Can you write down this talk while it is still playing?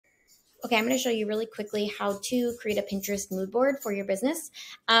Okay, I'm going to show you really quickly how to create a Pinterest mood board for your business.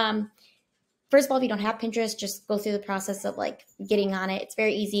 First of all, if you don't have Pinterest, just go through the process of like getting on it. It's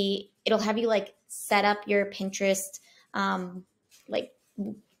very easy. It'll have you like set up your Pinterest like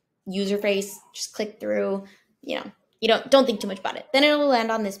user face. Just click through. You don't think too much about it. Then it'll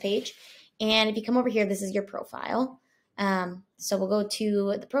land on this page, and if you come over here, this is your profile. So we'll go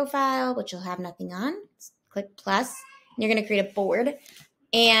to the profile, which you'll have nothing on. Click plus, and you're going to create a board.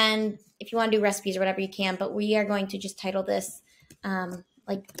 And if you want to do recipes or whatever, you can, but we are going to just title this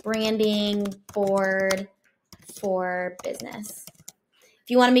like branding board for business. If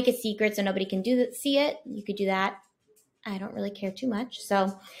you want to make it secret so nobody can see it, you could do that. I don't really care too much.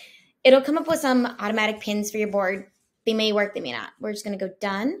 So it'll come up with some automatic pins for your board. They may work, they may not. We're just going to go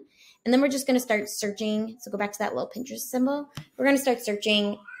done. And then we're just going to start searching. So go back to that little Pinterest symbol. We're going to start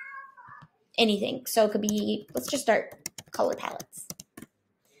searching anything. So it could be, let's just start color palettes.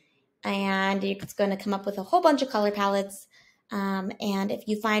 And it's going to come up with a whole bunch of color palettes. And if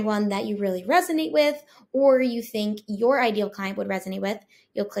you find one that you really resonate with, or you think your ideal client would resonate with,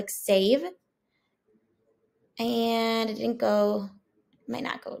 you'll click save. And it didn't go, might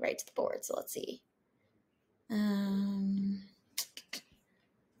not go right to the board. So let's see. 1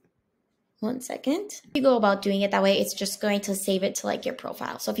 second. If you go about doing it that way, it's just going to save it to like your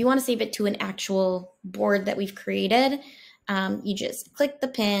profile. So if you want to save it to an actual board that we've created, you just click the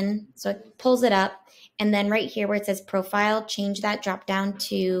pin, so it pulls it up, and then right here where it says profile, change that drop down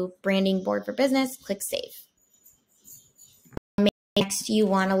to branding board for business, click save. Next, you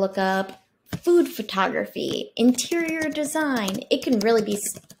want to look up food photography, interior design. It can really be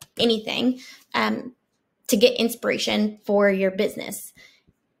anything to get inspiration for your business.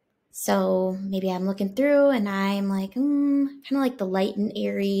 So maybe I'm looking through and I'm like, kind of like the light and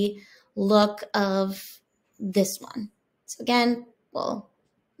airy look of this one. So again, we'll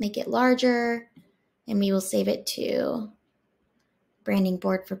make it larger and we will save it to branding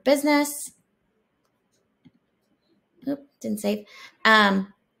board for business. Oop, didn't save.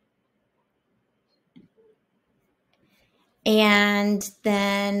 And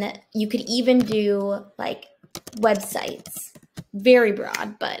then you could even do like websites, very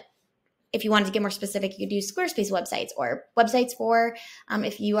broad, but if you wanted to get more specific, you could do Squarespace websites or websites for,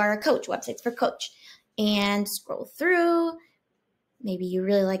 if you are a coach, websites for coach. And scroll through. Maybe you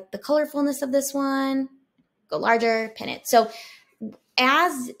really like the colorfulness of this one. Go larger, pin it. So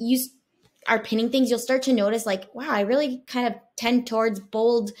as you are pinning things, you'll start to notice like, wow, I really kind of tend towards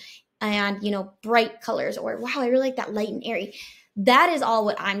bold and, bright colors, or wow, I really like that light and airy. That is all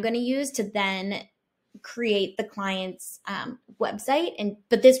what I'm going to use to then create the client's website.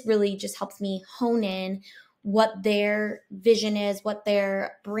 But this really just helps me hone in what their vision is, what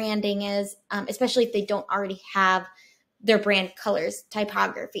their branding is, especially if they don't already have their brand colors,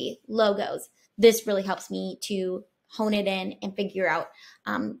 typography, logos. This really helps me to hone it in and figure out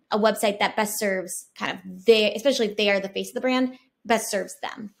a website that best serves kind of especially if they are the face of the brand, best serves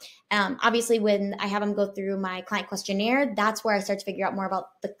them. Obviously, when I have them go through my client questionnaire, that's where I start to figure out more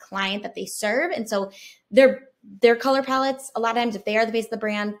about the client that they serve. And so their color palettes, a lot of times if they are the face of the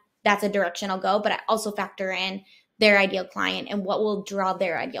brand, that's a direction I'll go, but I also factor in their ideal client and what will draw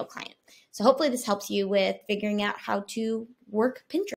their ideal client. So hopefully this helps you with figuring out how to work Pinterest.